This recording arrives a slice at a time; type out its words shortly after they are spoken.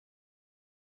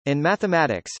In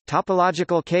mathematics,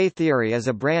 topological K-theory is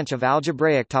a branch of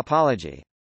algebraic topology.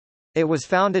 It was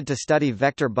founded to study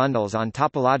vector bundles on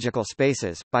topological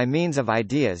spaces, by means of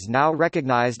ideas now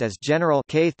recognized as general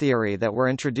K-theory that were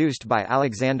introduced by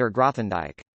Alexander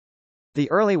Grothendieck. The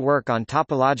early work on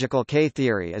topological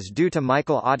K-theory is due to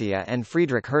Michael Atiyah and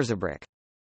Friedrich Herzebruch.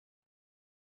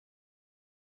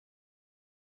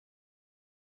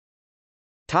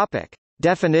 Topic: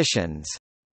 Definitions.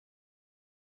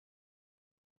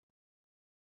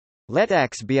 Let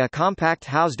X be a compact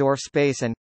Hausdorff space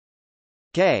and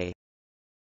K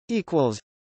equals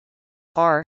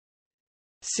R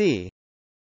C.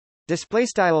 Display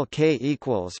style K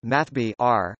equals mathb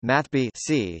R mathb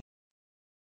C.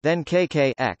 Then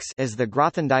KK X is the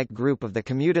Grothendieck group of the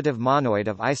commutative monoid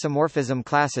of isomorphism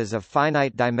classes of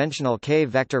finite-dimensional K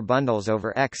vector bundles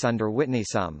over X under Whitney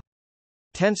sum.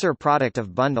 Tensor product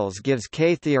of bundles gives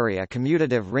K-theory a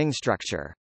commutative ring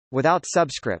structure. Without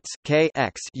subscripts, K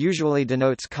X usually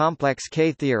denotes complex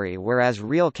K-theory, whereas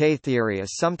real K-theory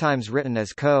is sometimes written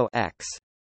as Co X.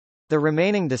 The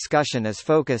remaining discussion is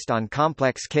focused on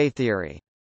complex K-theory.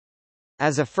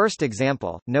 As a first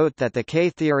example, note that the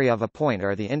K-theory of a point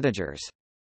are the integers.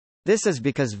 This is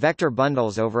because vector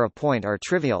bundles over a point are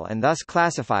trivial and thus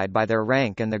classified by their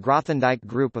rank, and the Grothendieck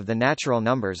group of the natural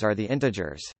numbers are the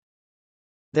integers.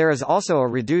 There is also a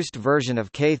reduced version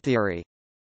of K-theory,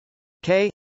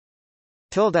 K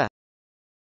tilde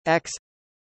X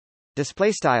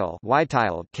display style y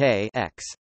tilde K X,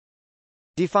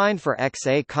 defined for X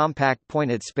a compact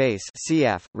pointed space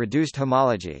CF reduced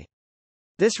homology.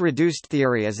 This reduced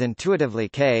theory is intuitively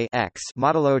K X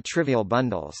modulo trivial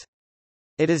bundles.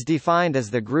 It is defined as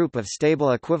the group of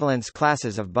stable equivalence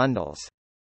classes of bundles.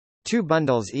 Two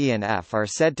bundles E and F are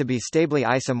said to be stably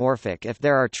isomorphic if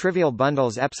there are trivial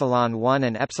bundles epsilon 1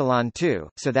 and epsilon 2,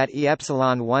 so that E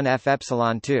epsilon 1 F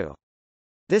epsilon 2.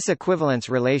 This equivalence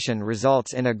relation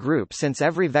results in a group since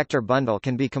every vector bundle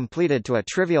can be completed to a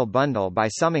trivial bundle by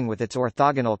summing with its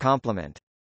orthogonal complement.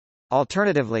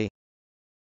 Alternatively,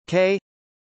 K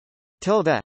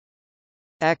tilde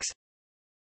X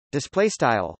display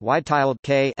style y tilde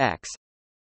K X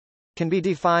can be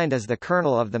defined as the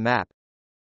kernel of the map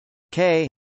K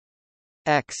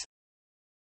X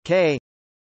K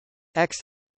X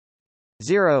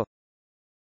 0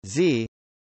 Z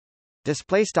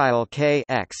display style K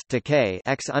X to K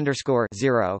X underscore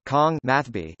 0 Kong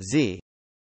mathb Z,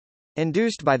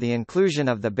 induced by the inclusion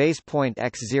of the base point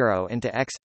X0 into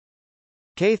X.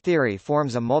 K-theory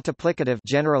forms a multiplicative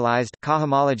generalized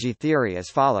cohomology theory as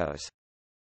follows.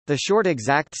 The short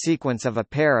exact sequence of a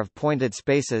pair of pointed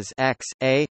spaces X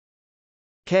A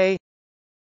K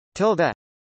tilde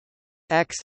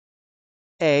X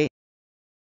A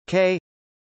K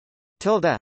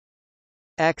tilde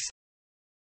X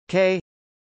K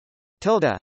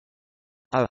tilde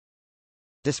A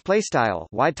display style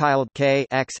y tilde K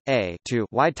X A to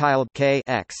y tilde K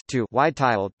X to y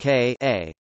tilde K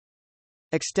A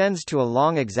extends to a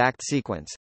long exact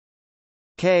sequence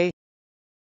K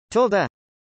tilde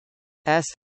S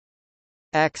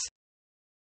X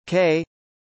K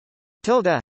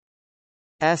tilde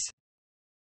S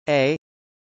A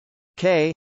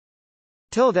K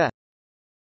tilde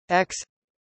X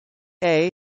A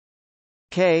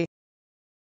K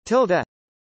tilde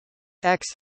X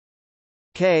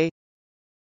K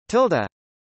tilde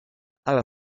A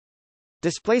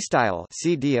display style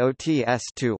CDOTS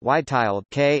to y tilde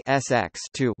K SX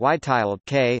to y tilde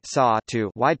K SAW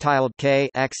to y tilde K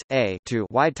X A to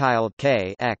y tilde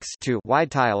K X to y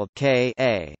tilde K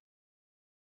A.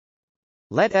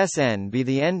 Let Sn be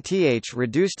the nth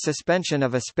reduced suspension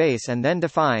of a space and then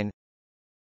define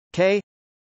K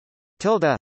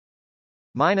tilde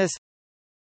minus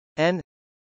N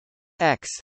X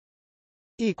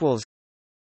equals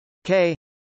K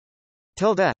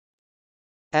tilde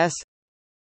S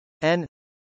N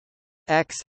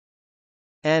X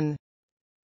N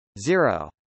 0.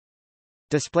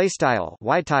 Display style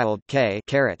y tilde K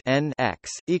caret N X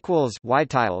equals y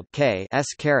tilde K S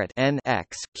caret N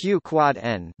X Q quad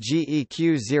N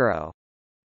GEQ 0.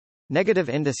 Negative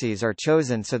indices are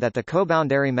chosen so that the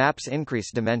coboundary maps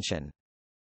increase dimension.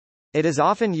 It is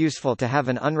often useful to have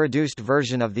an unreduced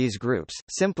version of these groups,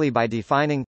 simply by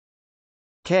defining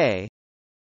K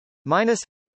minus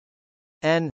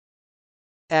N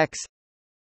X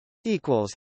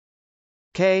equals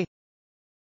K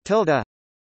tilde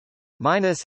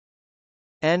minus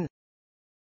N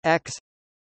X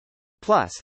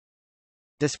plus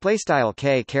display style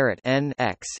K caret N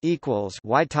X equals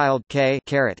y tilde K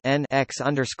caret N X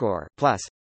underscore plus.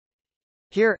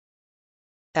 Here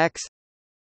X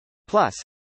plus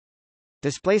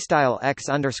display style X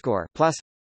underscore plus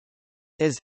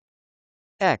is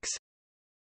x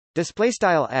display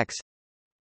style x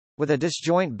with a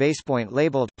disjoint basepoint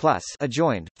labeled plus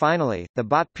adjoined. Finally, the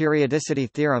Bott periodicity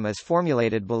theorem as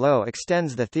formulated below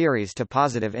extends the theories to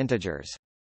positive integers.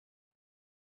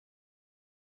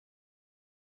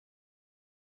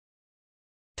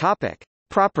 Topic: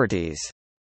 Properties.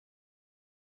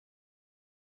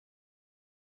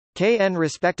 Kn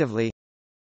respectively.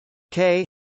 K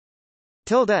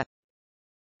tilde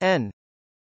n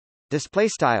display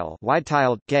style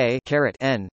wide-tiled K caret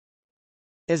n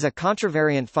is a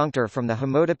contravariant functor from the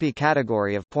homotopy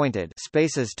category of pointed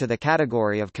spaces to the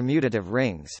category of commutative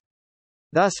rings.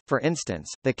 Thus, for instance,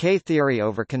 the K-theory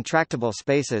over contractible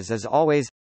spaces is always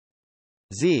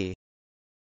Z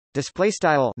display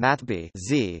style mathb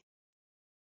Z.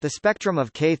 The spectrum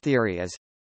of K-theory is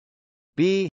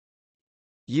B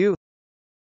U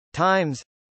times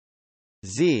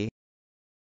Z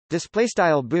display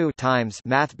style bu times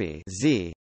mathb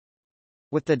Z,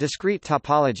 with the discrete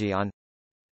topology on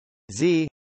Z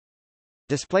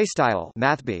display style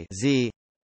mathb Z,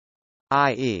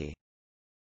 i.e.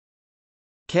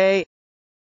 K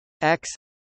x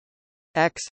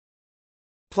x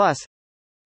plus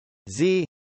Z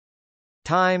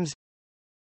times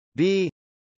B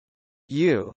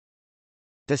U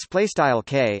display style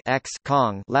K x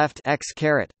Kong left x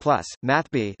caret plus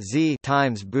mathb Z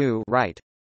times bu right,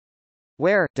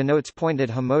 where denotes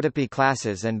pointed homotopy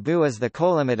classes and bu is the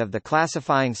colimit of the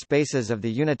classifying spaces of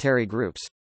the unitary groups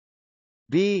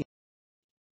B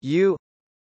U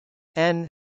n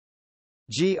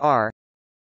gr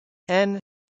n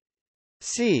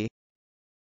c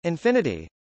infinity.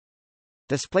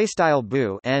 Display style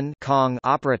bu n Kong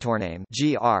operator name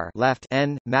gr left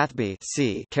n mathb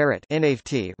c caret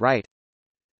inft right.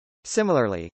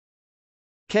 Similarly,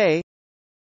 K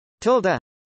tilde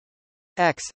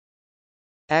x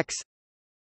x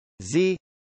Z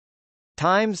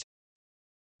times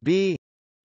B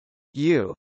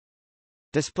U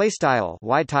display style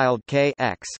wide-tiled K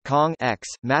x Kong x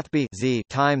mathb Z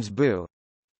times bu.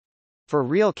 For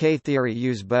real K-theory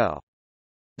use bo.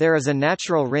 There is a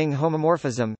natural ring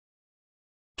homomorphism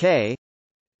K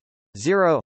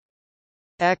 0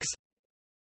 x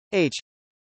h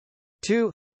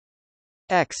 2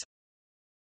 x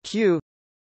q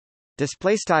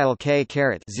display style K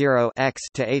caret 0 x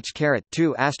to h caret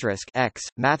 2 asterisk x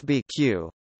mathb q.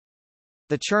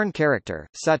 The Chern character,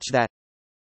 such that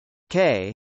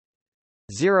K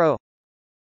 0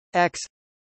 x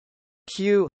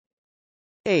q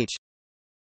h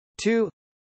 2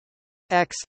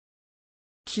 x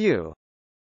q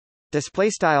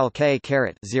display style K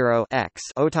caret 0 x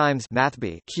o times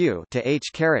mathb q to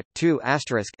h caret 2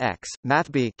 asterisk x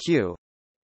mathb q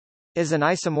is an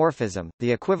isomorphism.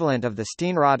 The equivalent of the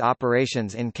Steenrod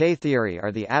operations in K-theory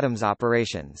are the Adams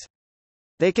operations.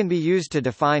 They can be used to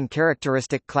define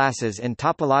characteristic classes in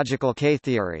topological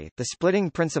K-theory. The splitting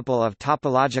principle of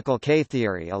topological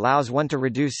K-theory allows one to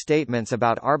reduce statements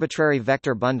about arbitrary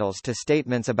vector bundles to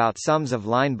statements about sums of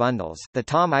line bundles. The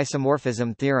Thom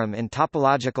isomorphism theorem in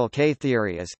topological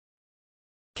K-theory is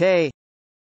K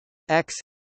x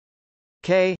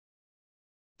K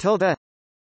tilde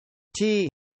T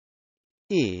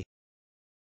E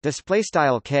display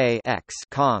style K x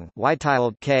Kong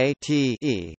wide-tiled K T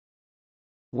E,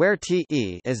 where T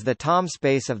E is the Thom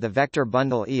space of the vector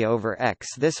bundle E over X.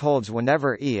 This holds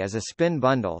whenever E is a spin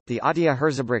bundle. The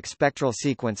Atiyah-Herzebruch spectral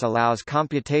sequence allows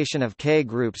computation of K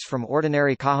groups from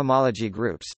ordinary cohomology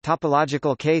groups.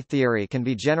 Topological K-theory can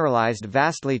be generalized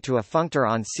vastly to a functor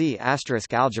on C**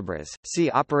 algebras. See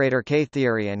operator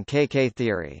K-theory and KK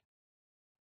theory.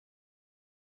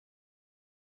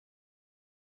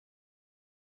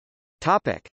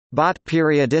 Topic: Bott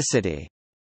periodicity.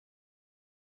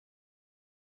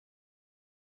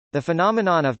 The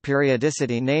phenomenon of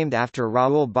periodicity named after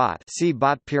Raoul Bott, see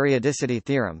Bott periodicity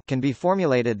theorem, can be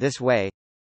formulated this way: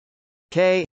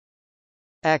 K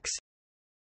x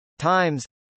times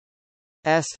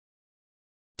s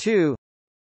 2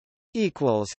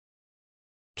 equals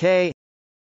K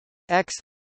x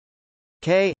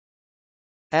K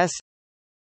s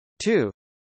 2.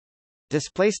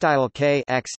 Display style K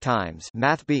x times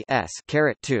mathb s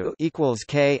caret 2 equals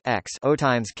K x o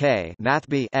times K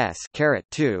mathb s caret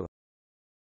 2,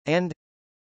 and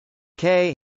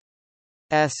K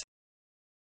s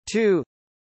 2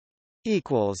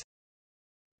 equals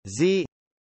Z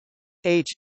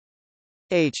h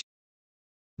h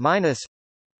minus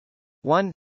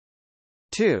 1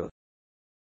 2.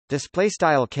 Display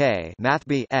style K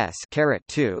mathb s caret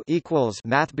 2 equals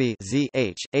mathb Z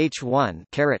h h 1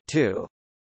 caret 2,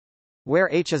 where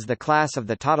H is the class of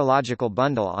the tautological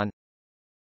bundle on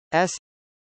S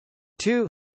 2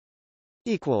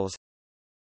 equals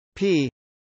P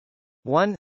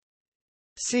 1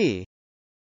 C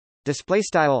display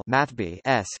style mathb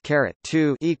s caret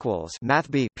 2 equals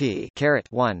mathb P caret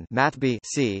 1 mathb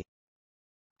C,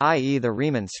 i.e. the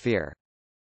Riemann sphere.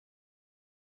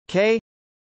 K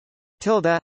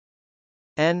tilde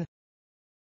n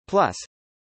plus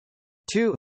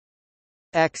 2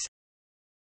 x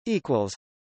equals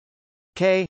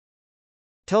K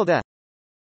tilde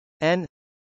n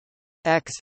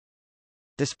x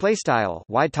display style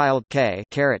wide tilde K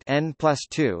caret n plus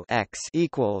 2 x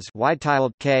equals wide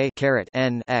tilde K caret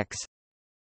n x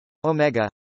omega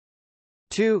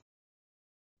 2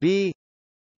 b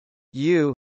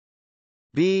u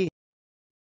b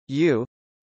u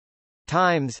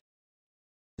times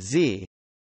z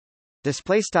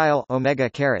display style omega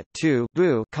caret 2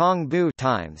 bu kong bu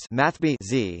times mathb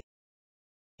z.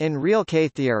 In real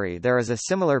K-theory there is a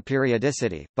similar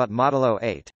periodicity, but modulo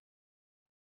 8.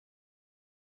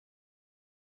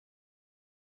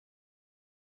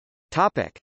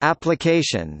 Topic: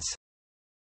 Applications.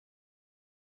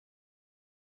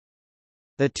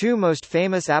 The two most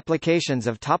famous applications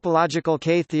of topological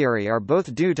K-theory are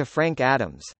both due to Frank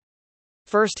Adams.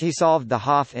 First he solved the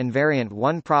Hopf invariant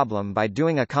 1 problem by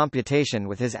doing a computation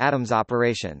with his Adams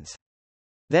operations.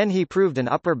 Then he proved an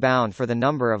upper bound for the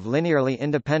number of linearly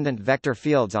independent vector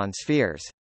fields on spheres.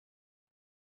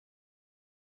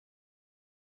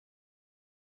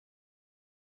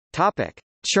 Topic: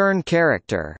 Chern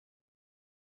character.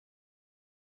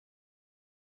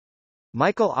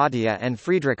 Michael Atiyah and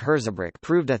Friedrich Herzebruck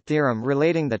proved a theorem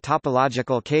relating the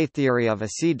topological K-theory of a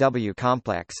CW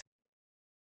complex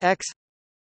X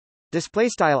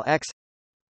X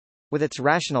with its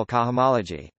rational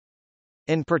cohomology.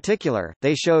 In particular,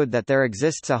 they showed that there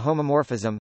exists a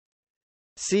homomorphism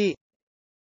C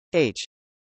H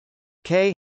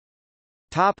K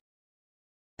top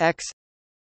X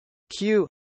Q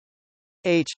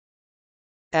H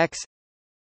X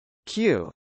Q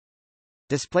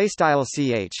display style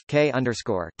ch k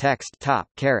underscore text top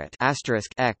caret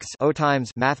asterisk x o times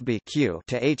mathb q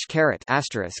to h caret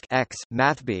asterisk x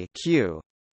mathb q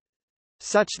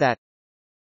such that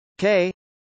k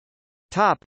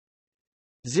top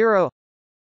 0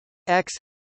 x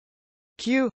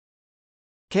q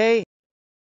k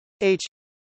h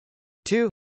 2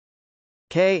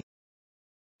 k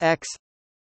x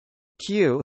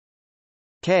q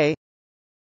k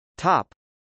top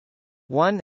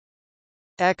 1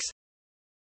 x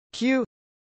q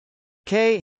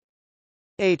k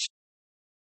h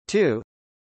 2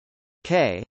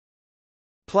 k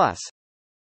plus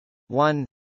 1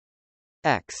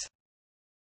 x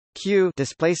q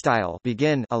display style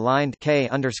begin aligned k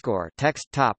underscore text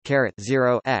top caret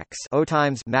 0 x o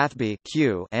times mathb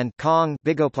q and kong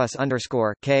big O plus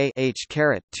underscore k h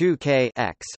caret 2 k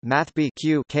x mathb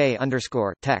q k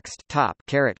underscore text top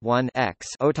caret 1 x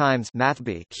o times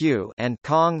mathb q and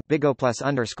kong big O plus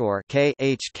underscore k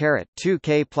h caret 2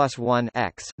 k plus 1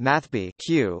 x mathb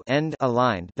q end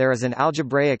aligned. There is an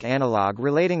algebraic analog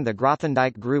relating the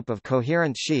Grothendieck group of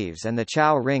coherent sheaves and the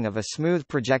Chow ring of a smooth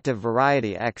projective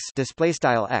variety X display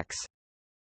style X.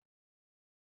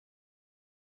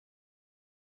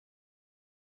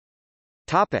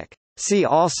 Topic: See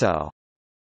also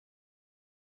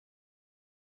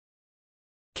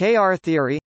KR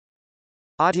theory,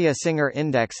 Atiyah-Singer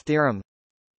index theorem,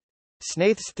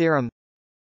 Snaith's theorem,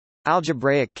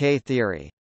 algebraic K-theory.